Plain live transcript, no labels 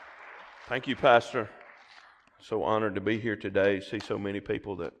Thank you, Pastor. So honored to be here today. See so many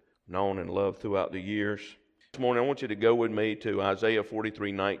people that I've known and loved throughout the years. This morning, I want you to go with me to Isaiah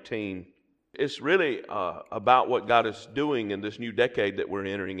 43:19. It's really about what God is doing in this new decade that we're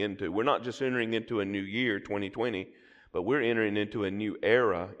entering into. We're not just entering into a new year, 2020, but we're entering into a new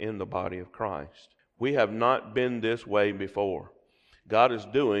era in the body of Christ. We have not been this way before. God is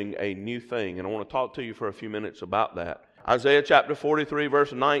doing a new thing, and I want to talk to you for a few minutes about that. Isaiah chapter 43,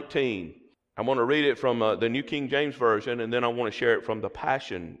 verse 19. I want to read it from the New King James Version, and then I want to share it from the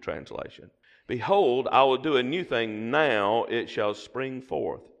Passion Translation. Behold, I will do a new thing now, it shall spring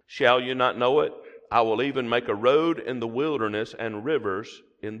forth. Shall you not know it? I will even make a road in the wilderness and rivers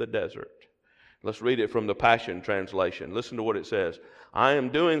in the desert. Let's read it from the Passion Translation. Listen to what it says. I am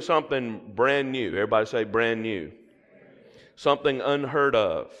doing something brand new. Everybody say brand new. Something unheard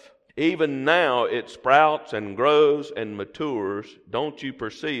of. Even now it sprouts and grows and matures. Don't you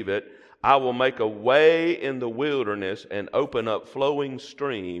perceive it? I will make a way in the wilderness and open up flowing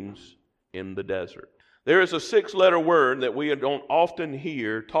streams in the desert. There is a 6-letter word that we don't often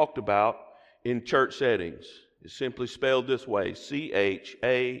hear talked about in church settings. It's simply spelled this way, C-H-A-N-G-E.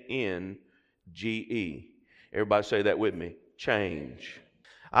 Everybody say that with me, change.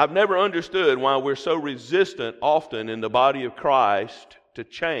 I've never understood why we're so resistant often in the body of Christ to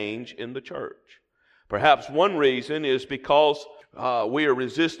change in the church. Perhaps one reason is because we are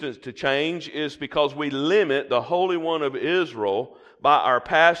resistant to change is because we limit the Holy One of Israel by our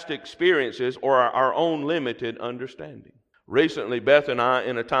past experiences or our own limited understanding. Recently, Beth and I,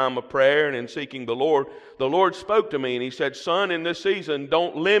 in a time of prayer and in seeking the Lord spoke to me and He said, son, in this season,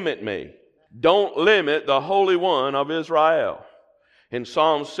 don't limit me. Don't limit the Holy One of Israel. In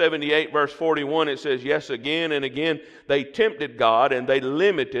Psalm 78, verse 41, it says, yes, again and again, they tempted God and they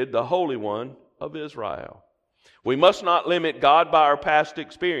limited the Holy One of Israel. We must not limit God by our past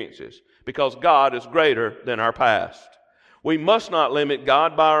experiences because God is greater than our past. We must not limit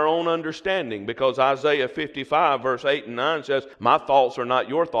God by our own understanding because Isaiah 55 verse 8 and 9 says, my thoughts are not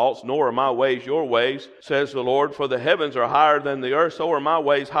your thoughts, nor are my ways your ways, says the Lord, for the heavens are higher than the earth, so are my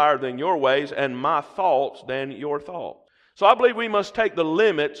ways higher than your ways, and my thoughts than your thoughts. So I believe we must take the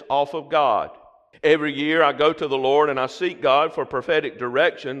limits off of God. Every year I go to the Lord and I seek God for prophetic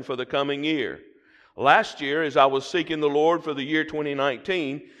direction for the coming year. Last year, as I was seeking the Lord for the year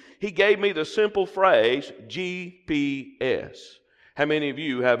 2019, He gave me the simple phrase, GPS. How many of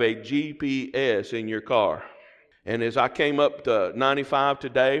you have a GPS in your car? And as I came up to 95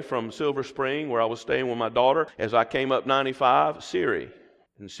 today from Silver Spring, where I was staying with my daughter, as I came up 95, Siri.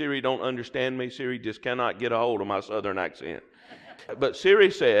 And Siri don't understand me. Siri just cannot get a hold of my southern accent. But Siri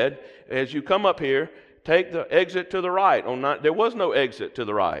said, as you come up here, take the exit to the right. There was no exit to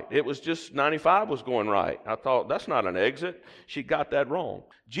the right. It was just 95 was going right. I thought, that's not an exit. She got that wrong.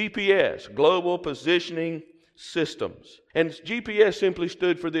 GPS, Global Positioning Systems. And GPS simply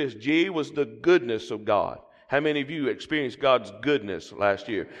stood for this. G was the goodness of God. How many of you experienced God's goodness last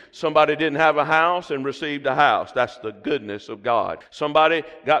year? Somebody didn't have a house and received a house. That's the goodness of God. Somebody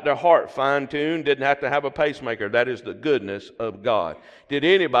got their heart fine-tuned, didn't have to have a pacemaker. That is the goodness of God. Did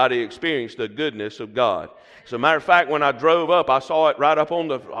anybody experience the goodness of God? As a matter of fact, when I drove up, I saw it right up on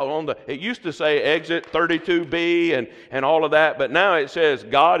the it used to say exit 32B and all of that, but now it says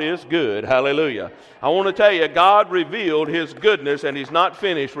God is good. Hallelujah. I want to tell you, God revealed His goodness, and He's not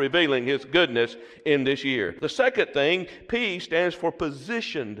finished revealing His goodness in this year. The second thing, P, stands for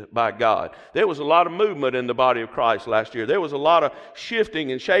positioned by God. There was a lot of movement in the body of Christ last year. There was a lot of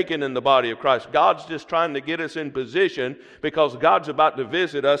shifting and shaking in the body of Christ. God's just trying to get us in position because God's about to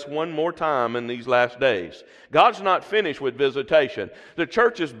visit us one more time in these last days. God's not finished with visitation. The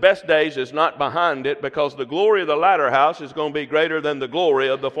church's best days is not behind it because the glory of the latter house is going to be greater than the glory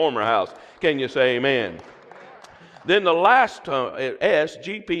of the former house. Can you say amen? Then the last S,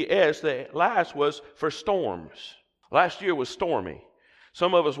 GPS, the last was for storms. Last year was stormy.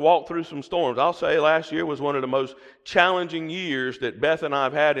 Some of us walked through some storms. I'll say last year was one of the most challenging years that Beth and I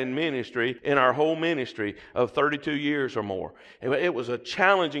have had in ministry, in our whole ministry of 32 years or more. It was a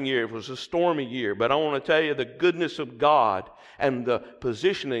challenging year. It was a stormy year. But I want to tell you the goodness of God and the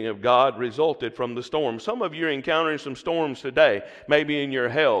positioning of God resulted from the storm. Some of you are encountering some storms today, maybe in your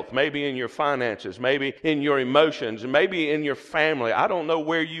health, maybe in your finances, maybe in your emotions, and maybe in your family. I don't know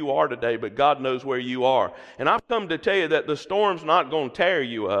where you are today, but God knows where you are. And I've come to tell you that the storm's not going to tear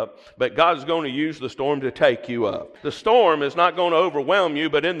you up, but God's going to use the storm to take you up. The storm is not going to overwhelm you,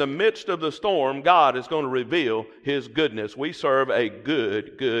 but in the midst of the storm, God is going to reveal His goodness. We serve a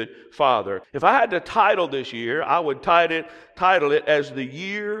good Father. If I had to title this year, I would title it as the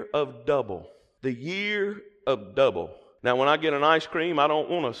year of double. The year of double. Now, when I get an ice cream, I don't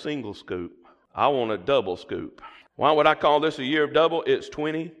want a single scoop. I want a double scoop. Why would I call this a year of double? It's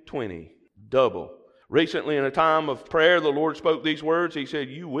 2020. Double. Recently, in a time of prayer, the Lord spoke these words. He said,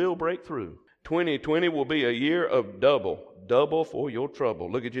 you will break through. 2020 will be a year of double. Double for your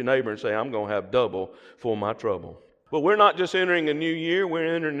trouble. Look at your neighbor and say, I'm going to have double for my trouble. But we're not just entering a new year,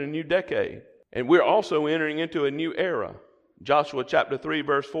 we're entering a new decade. And we're also entering into a new era. Joshua chapter 3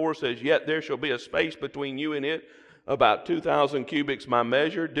 verse 4 says, yet there shall be a space between you and it, about 2,000 cubits by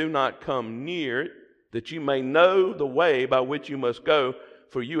measure. Do not come near it, that you may know the way by which you must go,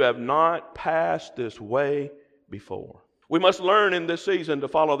 for you have not passed this way before. We must learn in this season to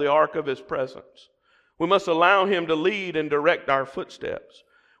follow the ark of His presence. We must allow Him to lead and direct our footsteps.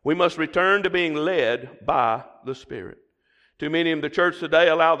 We must return to being led by the Spirit. Too many in the church today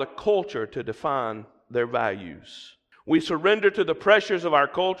allow the culture to define their values. We surrender to the pressures of our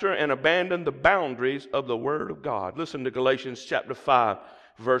culture and abandon the boundaries of the Word of God. Listen to Galatians chapter 5,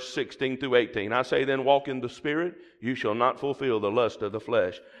 verse 16 through 18. I say then, walk in the Spirit, you shall not fulfill the lust of the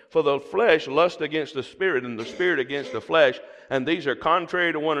flesh. For the flesh lusts against the Spirit, and the Spirit against the flesh, and these are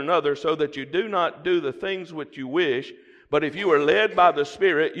contrary to one another, so that you do not do the things which you wish. But if you are led by the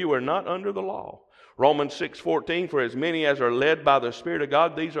Spirit, you are not under the law. Romans 6:14, for as many as are led by the Spirit of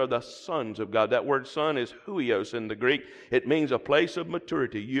God, these are the sons of God. That word son is huios in the Greek. It means a place of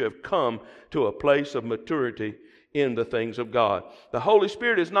maturity. You have come to a place of maturity in the things of God. The Holy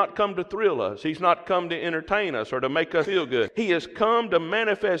Spirit has not come to thrill us. He's not come to entertain us or to make us feel good. He has come to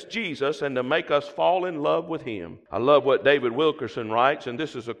manifest Jesus and to make us fall in love with Him. I love what David Wilkerson writes, and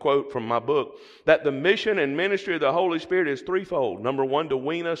this is a quote from my book, that the mission and ministry of the Holy Spirit is threefold. Number one, to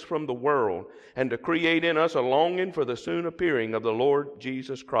wean us from the world and to create in us a longing for the soon appearing of the Lord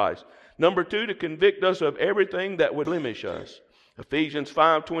Jesus Christ. Number two, to convict us of everything that would blemish us. Ephesians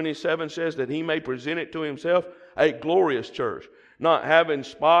 5:27 says that He may present it to Himself a glorious church, not having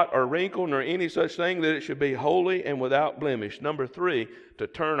spot or wrinkle nor any such thing, that it should be holy and without blemish. Number three, to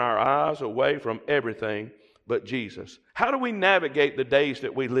turn our eyes away from everything but Jesus. How do we navigate the days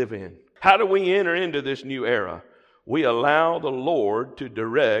that we live in? How do we enter into this new era? We allow the Lord to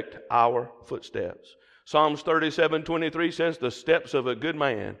direct our footsteps. Psalms 37:23 says, the steps of a good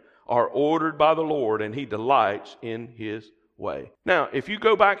man are ordered by the Lord, and He delights in His way. Now, if you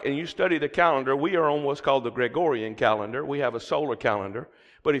go back and you study the calendar, we are on what's called the Gregorian calendar. We have a solar calendar.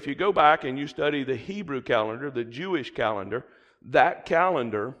 But if you go back and you study the Hebrew calendar, the Jewish calendar, that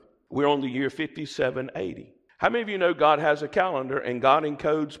calendar, we're on the year 5780. How many of you know God has a calendar and God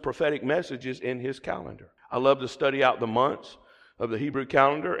encodes prophetic messages in His calendar? I love to study out the months of the Hebrew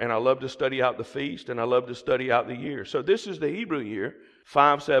calendar, and I love to study out the feast, and I love to study out the year. So this is the Hebrew year,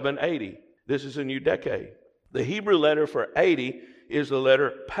 5780. This is a new decade. The Hebrew letter for 80 is the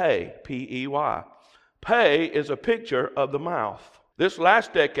letter Pei, P-E-Y. Pei is a picture of the mouth. This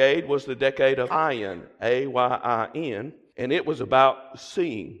last decade was the decade of Ayin, A-Y-I-N, and it was about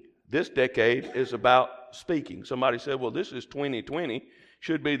seeing. This decade is about speaking. Somebody said, well, this is 2020,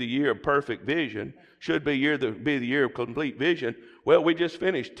 should be the year of perfect vision, should be the year of complete vision. Well, we just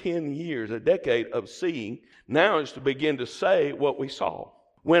finished 10 years, a decade of seeing. Now is to begin to say what we saw.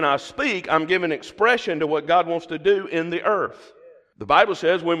 When I speak, I'm giving expression to what God wants to do in the earth. The Bible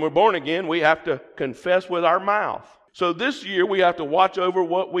says when we're born again, we have to confess with our mouth. So this year, we have to watch over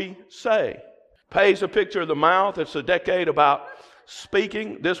what we say. Pei's a picture of the mouth. It's a decade about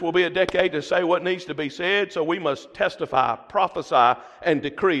speaking. This will be a decade to say what needs to be said, so we must testify, prophesy, and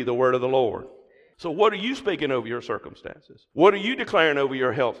decree the word of the Lord. So what are you speaking over your circumstances? What are you declaring over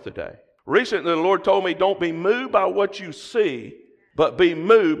your health today? Recently, the Lord told me, don't be moved by what you see, but be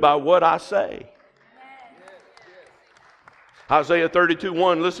moved by what I say. Isaiah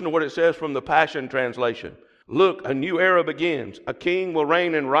 32:1, listen to what it says from the Passion Translation. Look, a new era begins. A king will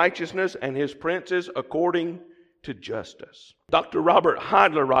reign in righteousness, and his princes according to justice. Dr. Robert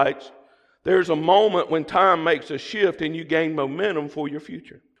Heidler writes, there's a moment when time makes a shift and you gain momentum for your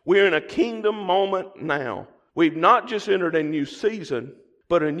future. We're in a kingdom moment now. We've not just entered a new season,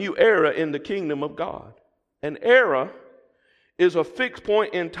 but a new era in the kingdom of God. An era is a fixed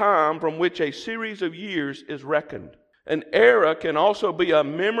point in time from which a series of years is reckoned. An era can also be a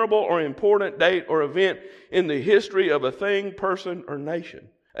memorable or important date or event in the history of a thing, person, or nation.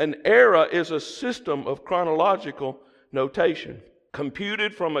 An era is a system of chronological notation,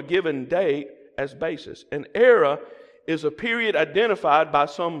 computed from a given date as basis. An era is a period identified by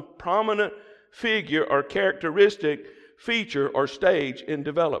some prominent figure or characteristic feature or stage in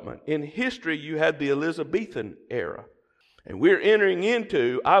development. In history, you had the Elizabethan era. And we're entering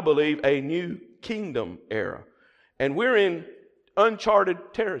into, I believe, a new kingdom era. And we're in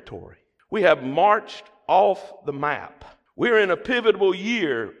uncharted territory. We have marched off the map. We're in a pivotal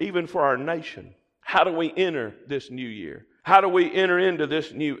year even for our nation. How do we enter this new year? How do we enter into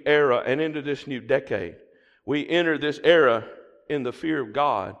this new era and into this new decade? We enter this era in the fear of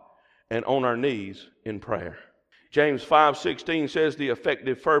God and on our knees in prayer. James 5:16 says the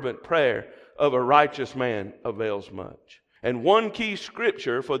effective fervent prayer of a righteous man avails much. And one key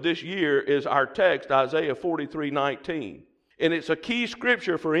scripture for this year is our text, Isaiah 43:19. And it's a key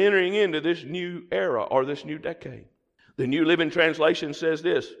scripture for entering into this new era or this new decade. The New Living Translation says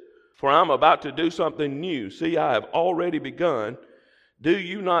this, "For I'm about to do something new. See, I have already begun. Do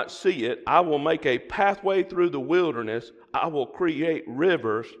you not see it? I will make a pathway through the wilderness. I will create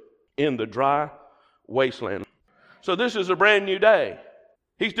rivers in the dry wasteland." So this is a brand new day.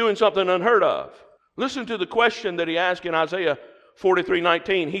 He's doing something unheard of. Listen to the question that he asked in Isaiah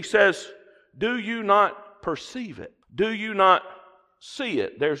 43:19. He says, do you not perceive it? Do you not see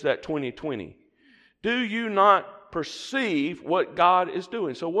it? There's that 2020. Do you not perceive what God is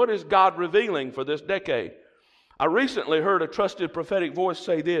doing? So what is God revealing for this decade? I recently heard a trusted prophetic voice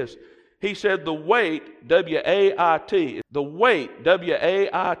say this. He said, the wait, W-A-I-T. The wait,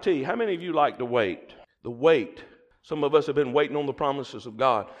 W-A-I-T. How many of you like to wait? The wait. Some of us have been waiting on the promises of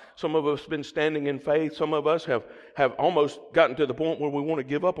God. Some of us have been standing in faith. Some of us have almost gotten to the point where we want to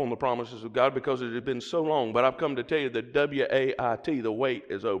give up on the promises of God because it has been so long. But I've come to tell you the W-A-I-T, the wait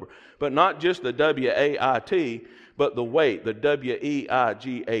is over. But not just the W-A-I-T, but the weight, the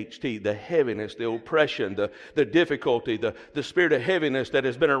W-E-I-G-H-T, the heaviness, the oppression, the difficulty, the spirit of heaviness that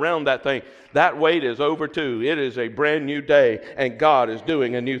has been around that thing. That weight is over too. It is a brand new day and God is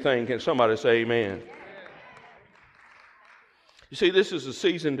doing a new thing. Can somebody say amen? You see, this is a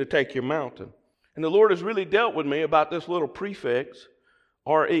season to take your mountain. And the Lord has really dealt with me about this little prefix,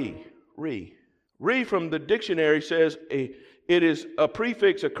 R-E, re. Re from the dictionary says it is a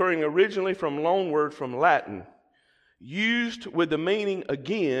prefix occurring originally from loanword from Latin, used with the meaning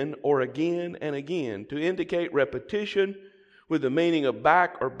again or again and again to indicate repetition, with the meaning of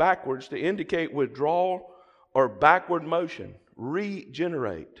back or backwards to indicate withdrawal or backward motion.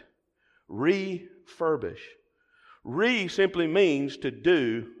 Regenerate, refurbish. Re simply means to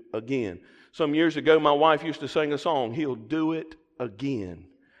do again. Some years ago, my wife used to sing a song, He'll do it again.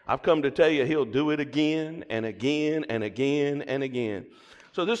 I've come to tell you, He'll do it again and again and again and again.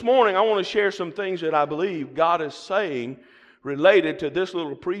 So this morning, I want to share some things that I believe God is saying related to this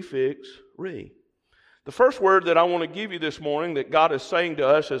little prefix, re. The first word that I want to give you this morning that God is saying to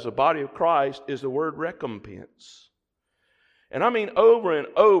us as a body of Christ is the word recompense. And I mean over and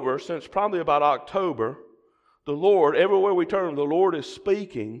over since probably about October, the Lord, everywhere we turn, the Lord is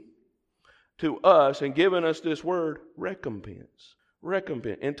speaking to us and giving us this word, recompense.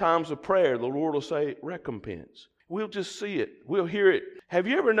 Recompense. In times of prayer, the Lord will say, recompense. We'll just see it. We'll hear it. Have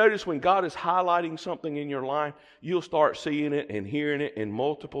you ever noticed when God is highlighting something in your life, you'll start seeing it and hearing it in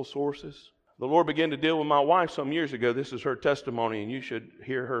multiple sources? The Lord began to deal with my wife some years ago. This is her testimony, and you should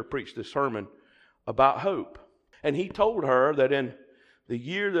hear her preach this sermon about hope. And He told her that in the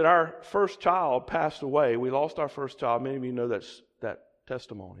year that our first child passed away, we lost our first child. Many of you know that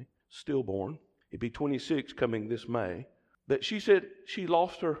testimony. Stillborn. He'd be 26 coming this May. That she said she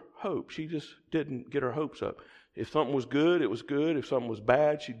lost her hope. She just didn't get her hopes up. If something was good, it was good. If something was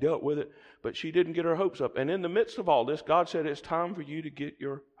bad, she dealt with it. But she didn't get her hopes up. And in the midst of all this, God said, it's time for you to get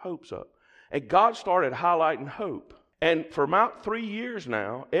your hopes up. And God started highlighting hope. And for about 3 years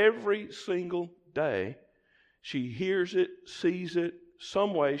now, every single day, she hears it, sees it.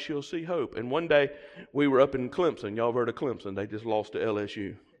 Some way she'll see hope. And one day we were up in Clemson. Y'all have heard of Clemson. They just lost to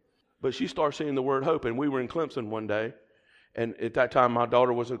LSU. But she started seeing the word hope. And we were in Clemson one day. And at that time my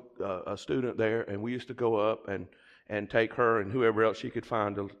daughter was a student there. And we used to go up and take her and whoever else she could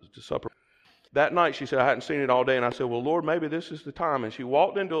find to supper. That night she said, I hadn't seen it all day. And I said, well, Lord, maybe this is the time. And she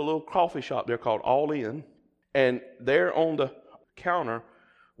walked into a little coffee shop there called All In. And there on the counter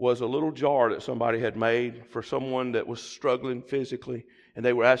was a little jar that somebody had made for someone that was struggling physically, and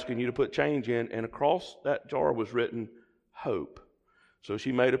they were asking you to put change in, and across that jar was written, hope. So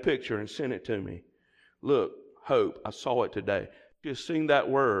she made a picture and sent it to me. Look, hope, I saw it today. Just seen that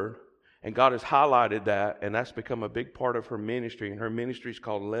word, and God has highlighted that, and that's become a big part of her ministry, and her ministry is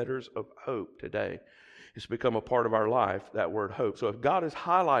called Letters of Hope today. It's become a part of our life, that word hope. So if God is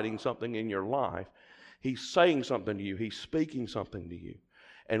highlighting something in your life, He's saying something to you. He's speaking something to you.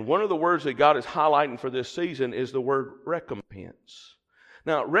 And one of the words that God is highlighting for this season is the word recompense.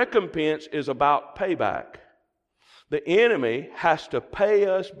 Now, recompense is about payback. The enemy has to pay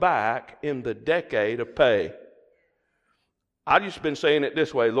us back in the decade of pay. I've just been saying it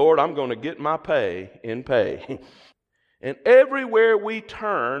this way, Lord, I'm going to get my pay in pay. And everywhere we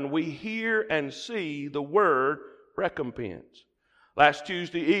turn, we hear and see the word recompense. Last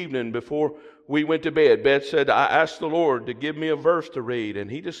Tuesday evening, before we went to bed, Beth said, I asked the Lord to give me a verse to read,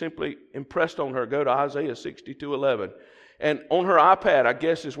 and He just simply impressed on her, go to Isaiah 62:11. And on her iPad, I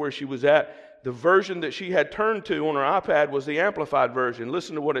guess is where she was at, the version that she had turned to on her iPad was the Amplified version.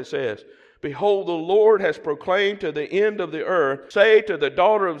 Listen to what it says. Behold, the Lord has proclaimed to the end of the earth, say to the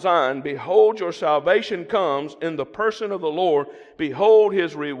daughter of Zion, behold, your salvation comes in the person of the Lord. Behold,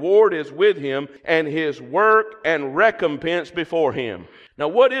 His reward is with Him, and His work and recompense before Him. Now,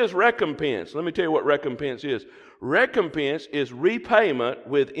 what is recompense? Let me tell you what recompense is. Recompense is repayment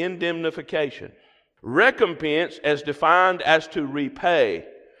with indemnification. Recompense as defined as to repay,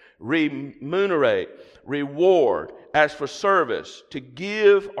 remunerate, reward, as for service, to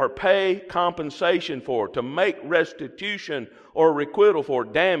give or pay compensation for, to make restitution or requital for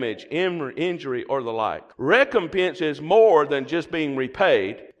damage, injury, or the like. Recompense is more than just being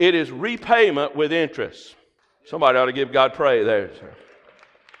repaid. It is repayment with interest. Somebody ought to give God praise there.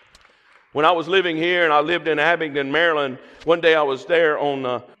 When I was living here, and I lived in Abingdon, Maryland, one day I was there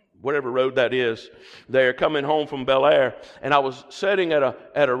on whatever road that is there, coming home from Bel Air, and I was sitting at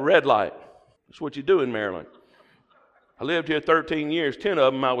a red light. That's what you do in Maryland. I lived here 13 years, 10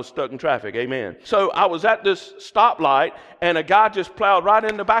 of them I was stuck in traffic, amen. So I was at this stoplight, and a guy just plowed right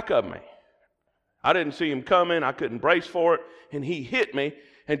in the back of me. I didn't see him coming, I couldn't brace for it, and he hit me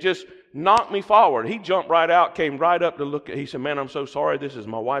and just knocked me forward. He jumped right out, came right up to look at, he said, man, I'm so sorry, this is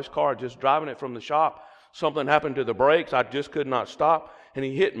my wife's car, just driving it from the shop. Something happened to the brakes, I just could not stop, and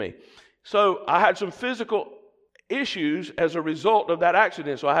he hit me. So I had some physical issues as a result of that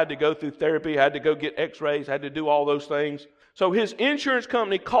accident. So I had to go through therapy, I had to go get x-rays, I had to do all those things. So his insurance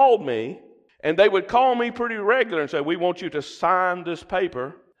company called me, and they would call me pretty regular and say, we want you to sign this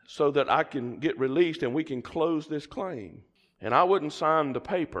paper so that I can get released and we can close this claim. And I wouldn't sign the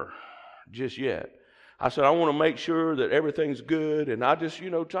paper just yet. I said, I want to make sure that everything's good, and I just,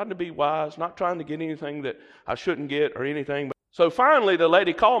 trying to be wise, not trying to get anything that I shouldn't get or anything. So finally, the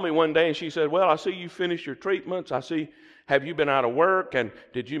lady called me one day, and she said, well, I see you finished your treatments. I see, have you been out of work, and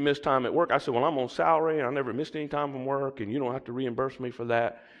did you miss time at work? I said, well, I'm on salary, and I never missed any time from work, and you don't have to reimburse me for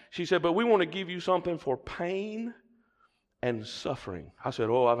that. She said, but we want to give you something for pain and suffering. I said,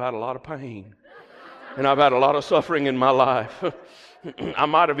 oh, I've had a lot of pain, and I've had a lot of suffering in my life. I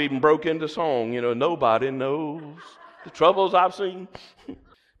might have even broke into song, nobody knows the troubles I've seen.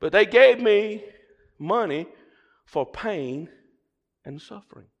 But they gave me money for pain and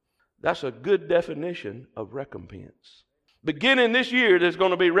suffering. That's a good definition of recompense. Beginning this year, there's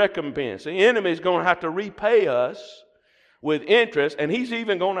going to be recompense. The enemy is going to have to repay us with interest, and he's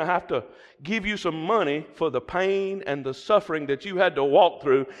even going to have to give you some money for the pain and the suffering that you had to walk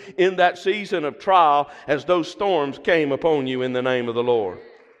through in that season of trial as those storms came upon you in the name of the Lord.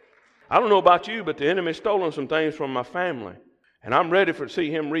 I don't know about you, but the enemy's stolen some things from my family, and I'm ready to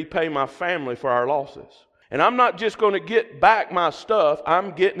see him repay my family for our losses. And I'm not just going to get back my stuff,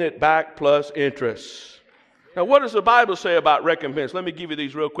 I'm getting it back plus interest. Now, what does the Bible say about recompense? Let me give you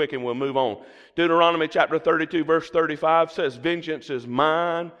these real quick and we'll move on. Deuteronomy chapter 32, verse 35 says, vengeance is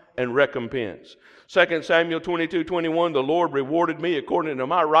mine and recompense. 2 Samuel 22:21, the Lord rewarded me according to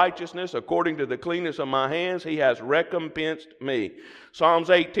my righteousness, according to the cleanness of my hands, He has recompensed me. Psalms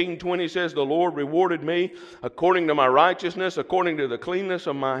 18:20 says, the Lord rewarded me according to my righteousness, according to the cleanness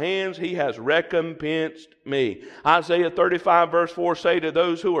of my hands, He has recompensed me. Isaiah 35 verse 4 say to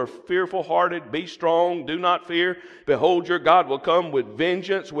those who are fearful hearted, be strong, do not fear. Behold, your God will come with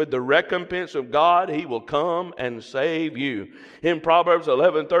vengeance, with the recompense of God. He will come and save you. In Proverbs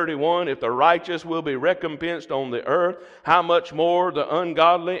 11:31, if the righteous will be recompensed on the earth, how much more the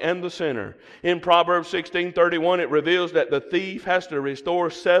ungodly and the sinner. In Proverbs 16:31, it reveals that the thief has to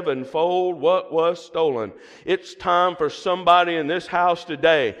restore sevenfold what was stolen. It's time for somebody in this house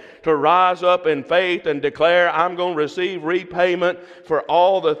today to rise up in faith and declare, I'm going to receive repayment for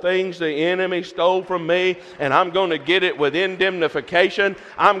all the things the enemy stole from me, and I'm going to get it with indemnification.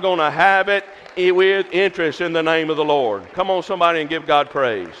 I'm going to have it with interest in the name of the Lord. Come on, somebody, and give God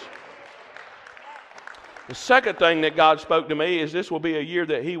praise. The second thing that God spoke to me is this will be a year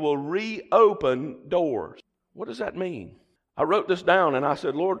that He will reopen doors. What does that mean? I wrote this down and I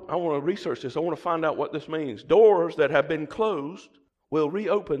said, Lord, I want to research this. I want to find out what this means. Doors that have been closed will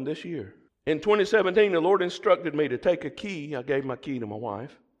reopen this year. In 2017, the Lord instructed me to take a key. I gave my key to my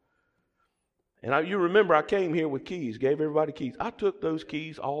wife. And you remember I came here with keys, gave everybody keys. I took those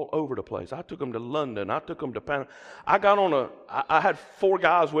keys all over the place. I took them to London. I took them to Panama. I had 4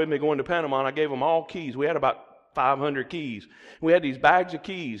 guys with me going to Panama, and I gave them all keys. We had about 500 keys. We had these bags of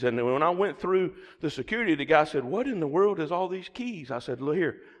keys. And when I went through the security, the guy said, what in the world is all these keys? I said, look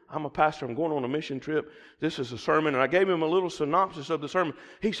here, I'm a pastor. I'm going on a mission trip. This is a sermon. And I gave him a little synopsis of the sermon.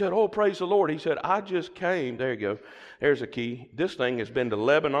 He said, oh, praise the Lord. He said, I just came. There you go. There's a key. This thing has been to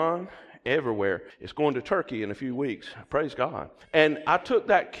Lebanon, everywhere. It's going to Turkey in a few weeks. Praise God. And I took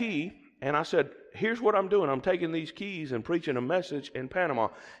that key and I said, here's what I'm doing. I'm taking these keys and preaching a message in Panama.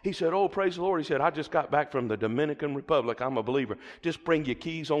 He said, oh, praise the Lord. He said, I just got back from the Dominican Republic. I'm a believer. Just bring your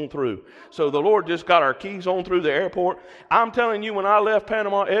keys on through. So the Lord just got our keys on through the airport. I'm telling you, when I left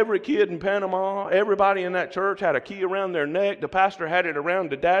Panama, every kid in Panama, everybody in that church had a key around their neck. The pastor had it around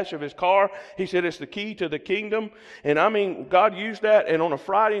the dash of his car. He said, it's the key to the kingdom. And I mean, God used that. And on a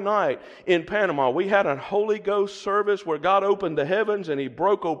Friday night in Panama, we had a Holy Ghost service where God opened the heavens and he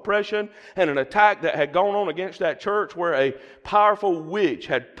broke oppression and an attack that had gone on against that church where a powerful witch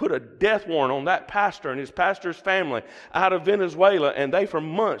had put a death warrant on that pastor and his pastor's family out of Venezuela, and they for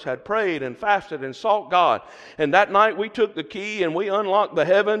months had prayed and fasted and sought God. And that night we took the key and we unlocked the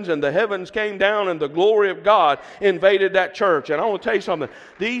heavens, and the heavens came down and the glory of God invaded that church. And I want to tell you something,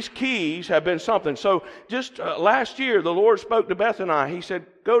 these keys have been something. So just last year the Lord spoke to Beth and I. He said,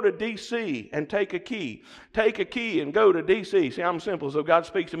 go to D.C. and take a key. Take a key and go to D.C. See, I'm simple, so God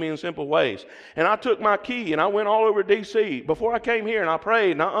speaks to me in simple ways. And I took my key and I went all over D.C. Before I came here, and I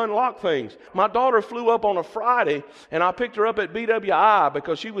prayed and I unlocked things. My daughter flew up on a Friday and I picked her up at BWI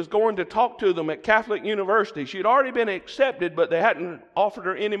because she was going to talk to them at Catholic University. She'd already been accepted, but they hadn't offered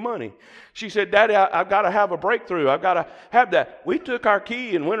her any money. She said, Daddy, I've got to have a breakthrough. I've got to have that. We took our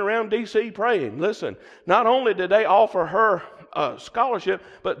key and went around D.C. praying. Listen, not only did they offer her scholarship,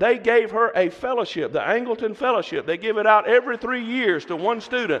 but they gave her a fellowship, the Angleton Fellowship. They give it out every 3 years to one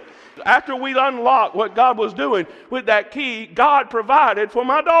student. After we unlocked what God was doing with that key, God provided for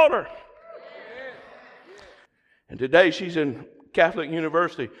my daughter. And today she's in Catholic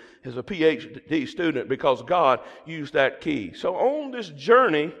University as a PhD student because God used that key. So on this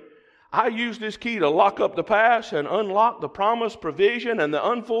journey, I used this key to lock up the past and unlock the promised provision and the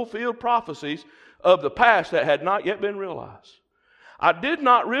unfulfilled prophecies of the past that had not yet been realized. I did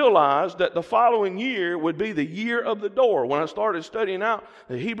not realize that the following year would be the year of the door. When I started studying out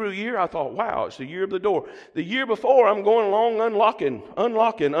the Hebrew year, I thought, wow, it's the year of the door. The year before, I'm going along unlocking.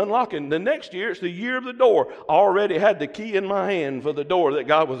 The next year, it's the year of the door. I already had the key in my hand for the door that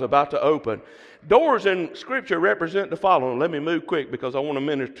God was about to open. Doors in Scripture represent the following. Let me move quick because I want to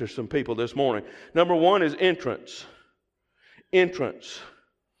minister to some people this morning. Number one is entrance. Entrance.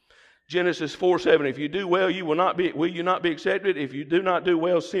 Genesis 4:7, if you do well, will you not be accepted? If you do not do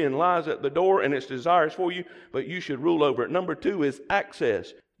well, sin lies at the door and its desires for you, but you should rule over it. Number two is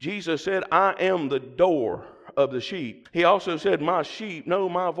access. Jesus said, I am the door of the sheep. He also said, my sheep know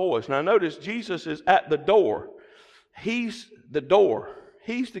my voice. Now notice Jesus is at the door. He's the door.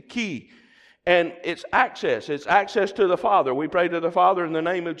 He's the key. And it's access. It's access to the Father. We pray to the Father in the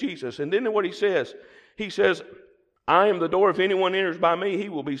name of Jesus. And then what he says, I am the door. If anyone enters by me, he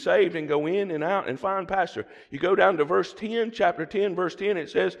will be saved and go in and out and find pasture. You go down to verse 10, chapter 10, verse 10, it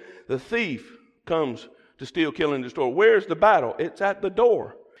says, the thief comes to steal, kill, and destroy. Where's the battle? It's at the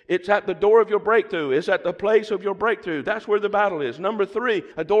door. It's at the door of your breakthrough. It's at the place of your breakthrough. That's where the battle is. Number three,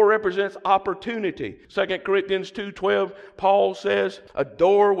 a door represents opportunity. 2 Corinthians 2:12, Paul says, a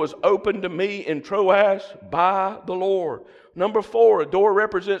door was opened to me in Troas by the Lord. Number four, a door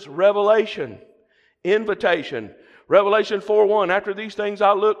represents revelation, invitation. Revelation 4:1, after these things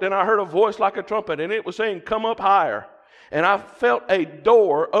I looked and I heard a voice like a trumpet, and it was saying, come up higher. And I felt a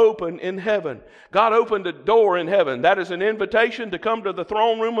door open in heaven. God opened a door in heaven. That is an invitation to come to the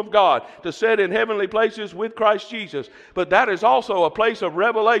throne room of God, to sit in heavenly places with Christ Jesus. But that is also a place of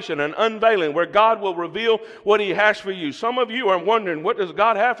revelation and unveiling where God will reveal what He has for you. Some of you are wondering, what does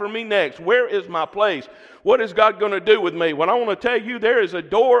God have for me next? Where is my place? What is God going to do with me? Well, I want to tell you there is a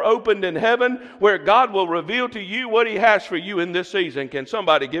door opened in heaven where God will reveal to you what He has for you in this season. Can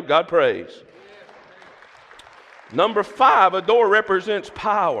somebody give God praise? Number five, a door represents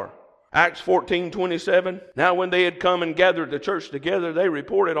power. Acts 14:27. Now when they had come and gathered the church together, they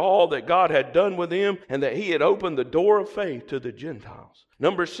reported all that God had done with them and that He had opened the door of faith to the Gentiles.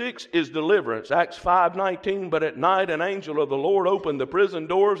 Number six is deliverance. Acts 5:19. But at night an angel of the Lord opened the prison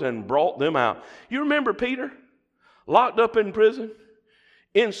doors and brought them out. You remember Peter? Locked up in prison,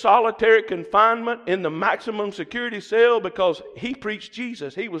 in solitary confinement, in the maximum security cell because he preached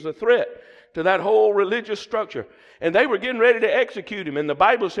Jesus. He was a threat to that whole religious structure. And they were getting ready to execute him. And the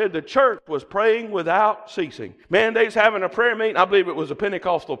Bible said the church was praying without ceasing. Man, they was having a prayer meeting. I believe it was a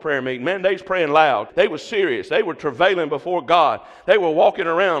Pentecostal prayer meeting. Man, they was praying loud. They were serious. They were travailing before God. They were walking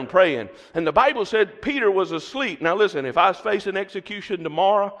around praying. And the Bible said Peter was asleep. Now listen, if I was facing execution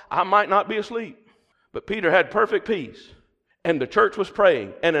tomorrow, I might not be asleep. But Peter had perfect peace. And the church was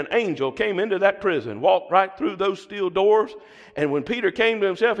praying, and an angel came into that prison, walked right through those steel doors, and when Peter came to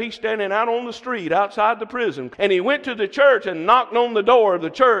himself, he's standing out on the street outside the prison, and he went to the church and knocked on the door of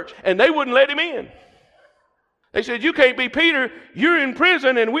the church, and they wouldn't let him in. They said, "You can't be Peter, you're in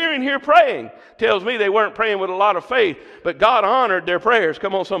prison and we're in here praying." Tells me they weren't praying with a lot of faith, but God honored their prayers.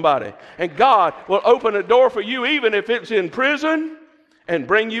 Come on, somebody. And God will open a door for you even if it's in prison and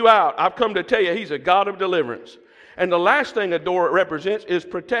bring you out. I've come to tell you, He's a God of deliverance. And the last thing a door represents is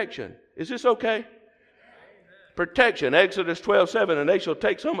protection. Is this okay? Protection. Exodus 12:7, and they shall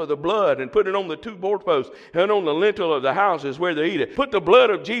take some of the blood and put it on the two doorposts and on the lintel of the houses where they eat it. Put the blood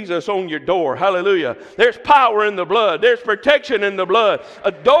of Jesus on your door. Hallelujah. There's power in the blood. There's protection in the blood.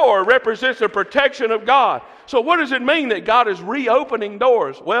 A door represents the protection of God. So what does it mean that God is reopening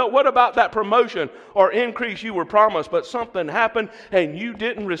doors? Well, what about that promotion or increase you were promised, but something happened and you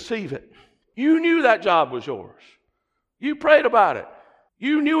didn't receive it? You knew that job was yours. You prayed about it.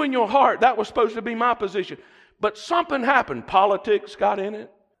 You knew in your heart that was supposed to be my position. But something happened. Politics got in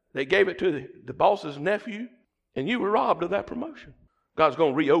it. They gave it to the boss's nephew, and you were robbed of that promotion. God's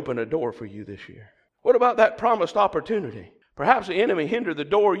going to reopen a door for you this year. What about that promised opportunity? Perhaps the enemy hindered the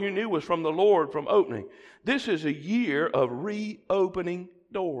door you knew was from the Lord from opening. This is a year of reopening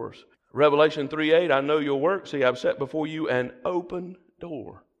doors. Revelation 3:8, I know your works. See, I've set before you an open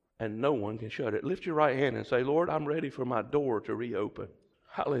door, and no one can shut it. Lift your right hand and say, "Lord, I'm ready for my door to reopen."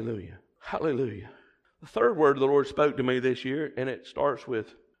 Hallelujah. Hallelujah. The third word the Lord spoke to me this year, and it starts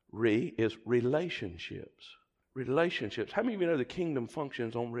with is relationships. Relationships. How many of you know the kingdom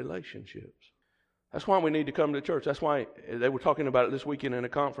functions on relationships? That's why we need to come to church. That's why they were talking about it this weekend in a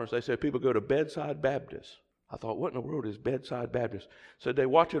conference. They said people go to Bedside Baptist. I thought, what in the world is Bedside Baptist? Said they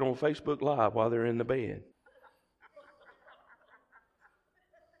watch it on Facebook Live while they're in the bed.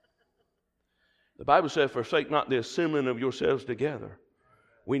 The Bible says, "Forsake not the assembling of yourselves together."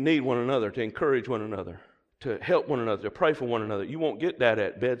 We need one another, to encourage one another, to help one another, to pray for one another. You won't get that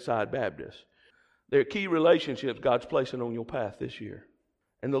at Bedside Baptist. There are key relationships God's placing on your path this year.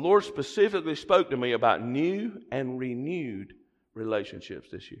 And the Lord specifically spoke to me about new and renewed relationships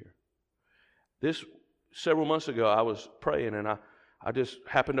this year. Several months ago, I was praying, and I just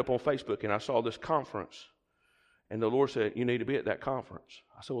happened up on Facebook, and I saw this conference. And the Lord said, "You need to be at that conference."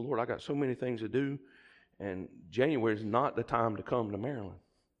 I said, "Well, Lord, I got so many things to do, and January is not the time to come to Maryland.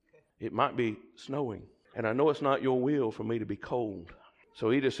 It might be snowing, and I know it's not your will for me to be cold." So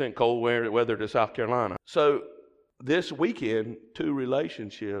He just sent cold weather to South Carolina. So this weekend, 2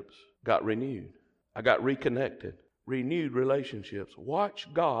 relationships got renewed. I got reconnected. Renewed relationships.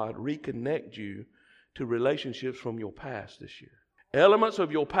 Watch God reconnect you to relationships from your past this year. Elements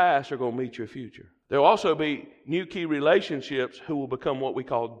of your past are going to meet your future. There will also be new key relationships who will become what we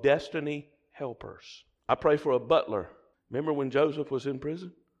call destiny helpers. I pray for a butler. Remember when Joseph was in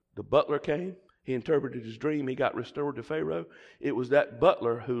prison? The butler came. He interpreted his dream. He got restored to Pharaoh. It was that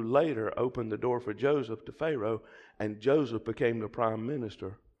butler who later opened the door for Joseph to Pharaoh, and Joseph became the prime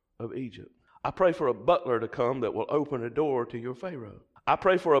minister of Egypt. I pray for a butler to come that will open a door to your Pharaoh. I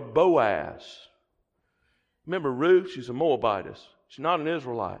pray for a Boaz. Remember Ruth? She's a Moabitess. She's not an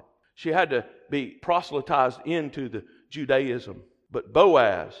Israelite. She had to be proselytized into the Judaism. But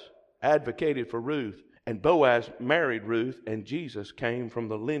Boaz advocated for Ruth, and Boaz married Ruth, and Jesus came from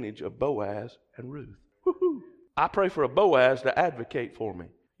the lineage of Boaz and Ruth. Woo-hoo. I pray for a Boaz to advocate for me.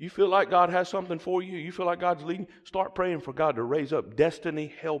 You feel like God has something for you? You feel like God's leading? Start praying for God to raise up destiny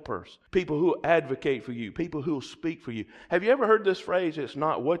helpers, people who advocate for you, people who will speak for you. Have you ever heard this phrase, "It's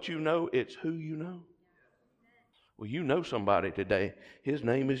not what you know, it's who you know"? Well, you know somebody today. His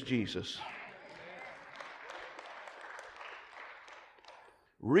name is Jesus.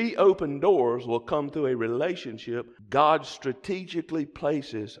 Reopened doors will come through a relationship God strategically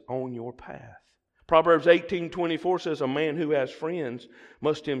places on your path. Proverbs 18:24 says, "A man who has friends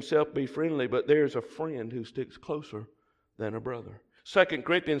must himself be friendly, but there's a friend who sticks closer than a brother." 2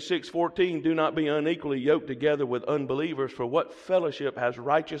 Corinthians 6:14, "Do not be unequally yoked together with unbelievers, for what fellowship has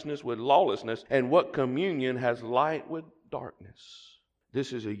righteousness with lawlessness, and what communion has light with darkness?"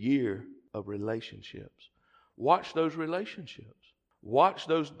 This is a year of relationships. Watch those relationships. Watch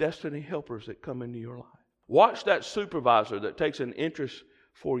those destiny helpers that come into your life. Watch that supervisor that takes an interest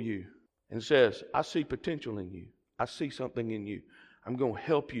for you and says, "I see potential in you. I see something in you. I'm going to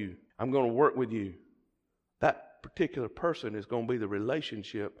help you. I'm going to work with you. That particular person is going to be the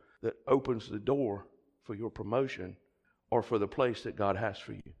relationship that opens the door for your promotion or for the place that God has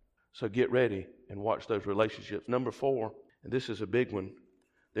for you. So get ready and watch those relationships. Number 4, and this is a big one,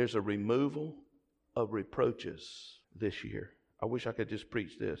 there's a removal of reproaches this year. I wish I could just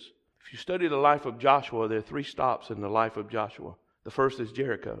preach this. If you study the life of Joshua, there are 3 stops in the life of Joshua. The first is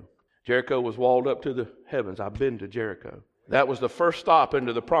Jericho. Jericho was walled up to the heavens. I've been to Jericho. That was the first stop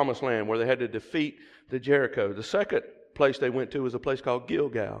into the promised land where they had to defeat the Jericho. The second place they went to was a place called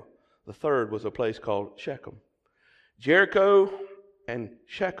Gilgal. The third was a place called Shechem. Jericho and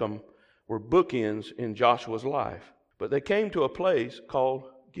Shechem were bookends in Joshua's life. But they came to a place called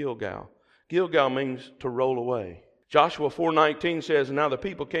Gilgal. Gilgal means to roll away. Joshua 4:19 says, "Now the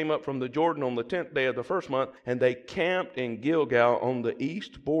people came up from the Jordan on the 10th day of the first month, and they camped in Gilgal on the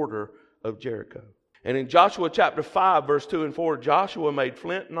east border of Jericho." And in Joshua chapter 5, verse 2 and 4, Joshua made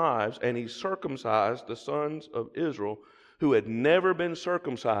flint knives, and he circumcised the sons of Israel who had never been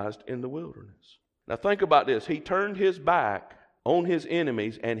circumcised in the wilderness. Now think about this. He turned his back on his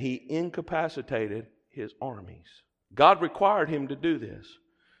enemies, and he incapacitated his armies. God required him to do this.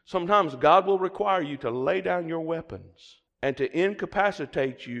 Sometimes God will require you to lay down your weapons and to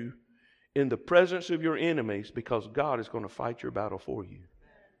incapacitate you in the presence of your enemies because God is going to fight your battle for you.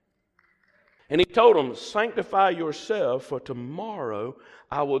 And he told them, "Sanctify yourself, for tomorrow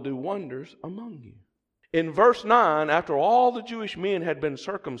I will do wonders among you." In verse 9, after all the Jewish men had been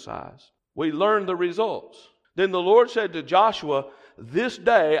circumcised, we learned the results. Then the Lord said to Joshua, "This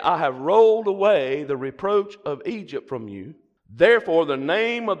day I have rolled away the reproach of Egypt from you. Therefore the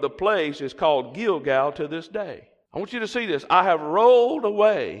name of the place is called Gilgal to this day." I want you to see this. I have rolled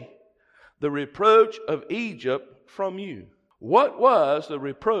away the reproach of Egypt from you. What was the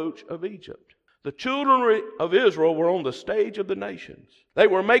reproach of Egypt? The children of Israel were on the stage of the nations. They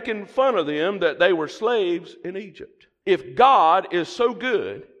were making fun of them that they were slaves in Egypt. If God is so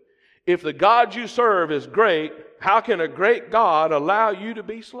good, if the God you serve is great, how can a great God allow you to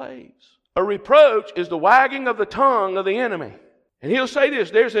be slaves? A reproach is the wagging of the tongue of the enemy. And he'll say this,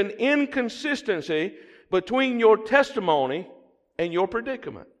 there's an inconsistency between your testimony and your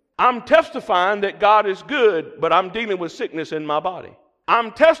predicament. I'm testifying that God is good, but I'm dealing with sickness in my body.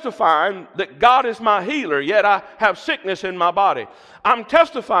 I'm testifying that God is my healer, yet I have sickness in my body. I'm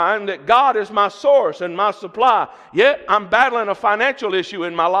testifying that God is my source and my supply, yet I'm battling a financial issue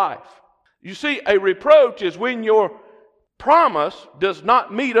in my life. You see, a reproach is when your promise does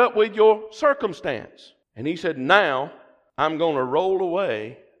not meet up with your circumstance. And he said, now I'm going to roll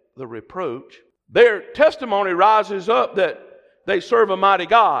away the reproach. Their testimony rises up that they serve a mighty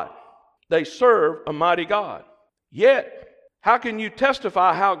God. They serve a mighty God. Yet, how can you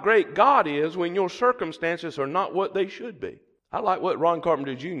testify how great God is when your circumstances are not what they should be? I like what Ron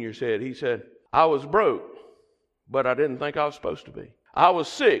Carpenter Jr. said. He said, I was broke, but I didn't think I was supposed to be. I was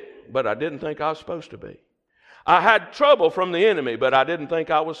sick, but I didn't think I was supposed to be. I had trouble from the enemy, but I didn't think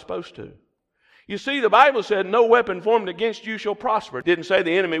I was supposed to. You see, the Bible said, no weapon formed against you shall prosper. It didn't say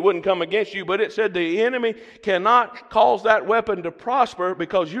the enemy wouldn't come against you, but it said the enemy cannot cause that weapon to prosper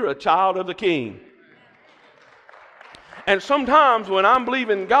because you're a child of the King. And sometimes when I'm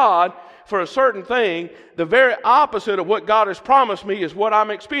believing God for a certain thing, the very opposite of what God has promised me is what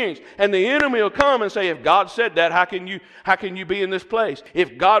I'm experiencing. And the enemy will come and say, if God said that, how can you be in this place?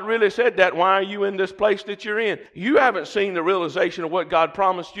 If God really said that, why are you in this place that you're in? You haven't seen the realization of what God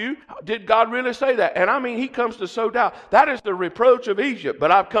promised you. Did God really say that? And I mean, he comes to sow doubt. That is the reproach of Egypt.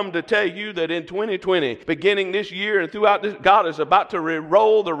 But I've come to tell you that in 2020, beginning this year and throughout this, God is about to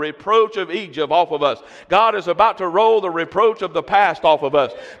roll the reproach of Egypt off of us. God is about to roll the reproach of the past off of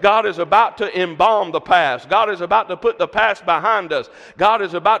us. God is about to embalm the past. God is about to put the past behind us. God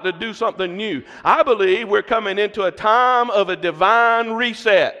is about to do something new. I believe we're coming into a time of a divine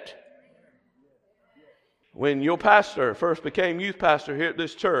reset. When your pastor first became youth pastor here at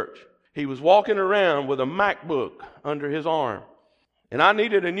this church, he was walking around with a MacBook under his arm. And I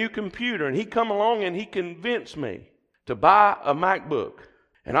needed a new computer, and he come along and he convinced me to buy a MacBook.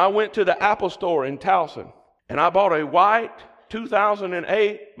 And I went to the Apple store in Towson, and I bought a white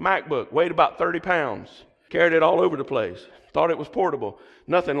 2008 MacBook, weighed about 30 pounds. Carried it all over the place. Thought it was portable.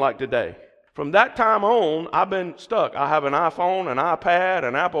 Nothing like today. From that time on, I've been stuck. I have an iPhone, an iPad,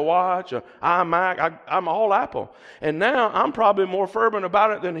 an Apple Watch, an iMac. I'm all Apple. And now I'm probably more fervent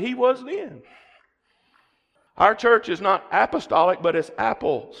about it than he was then. Our church is not apostolic, but it's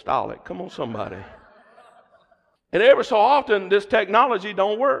apostolic. Come on, somebody. And ever so often, this technology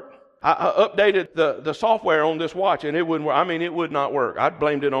don't work. I updated the software on this watch and it wouldn't work. I mean, it would not work. I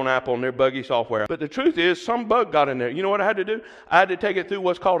blamed it on Apple and their buggy software. But the truth is, some bug got in there. You know what I had to do? I had to take it through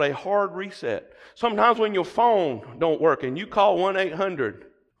what's called a hard reset. Sometimes when your phone don't work and you call 1-800,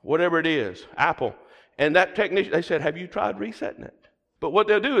 whatever it is, Apple, and that technician, they said, have you tried resetting it? But what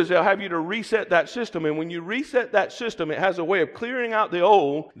they'll do is they'll have you to reset that system. And when you reset that system, it has a way of clearing out the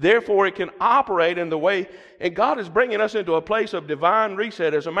old. Therefore, it can operate in the way. And God is bringing us into a place of divine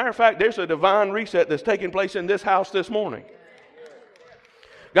reset. As a matter of fact, there's a divine reset that's taking place in this house this morning.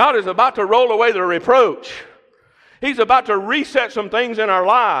 God is about to roll away the reproach. He's about to reset some things in our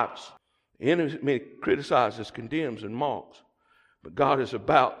lives. The enemy criticizes, condemns, and mocks. But God is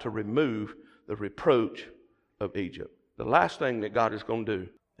about to remove the reproach of Egypt. The last thing that God is going to do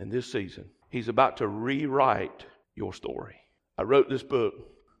in this season, He's about to rewrite your story. I wrote this book.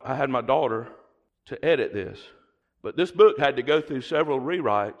 I had my daughter to edit this. But this book had to go through several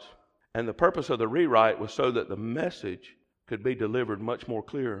rewrites. And the purpose of the rewrite was so that the message could be delivered much more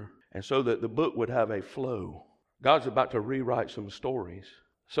clear. And so that the book would have a flow. God's about to rewrite some stories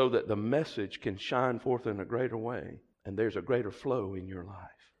so that the message can shine forth in a greater way. And there's a greater flow in your life.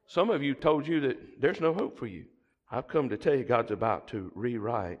 Some of you told you that there's no hope for you. I've come to tell you God's about to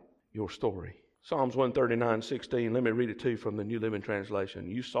rewrite your story. Psalms 139:16, let me read it to you from the New Living Translation.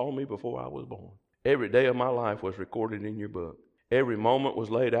 You saw me before I was born. Every day of my life was recorded in your book. Every moment was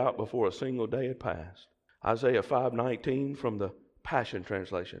laid out before a single day had passed. Isaiah 5:19 from the Passion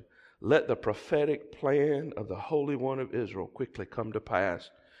Translation. Let the prophetic plan of the Holy One of Israel quickly come to pass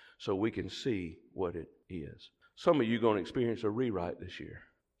so we can see what it is. Some of you are going to experience a rewrite this year.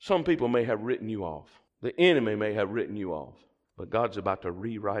 Some people may have written you off. The enemy may have written you off, but God's about to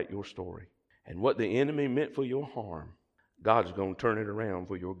rewrite your story. And what the enemy meant for your harm, God's going to turn it around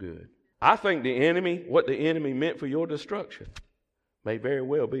for your good. I think what the enemy meant for your destruction may very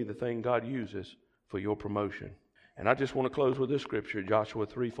well be the thing God uses for your promotion. And I just want to close with this scripture, Joshua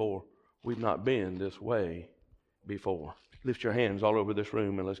 3:4. We've not been this way before. Lift your hands all over this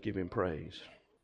room and let's give Him praise.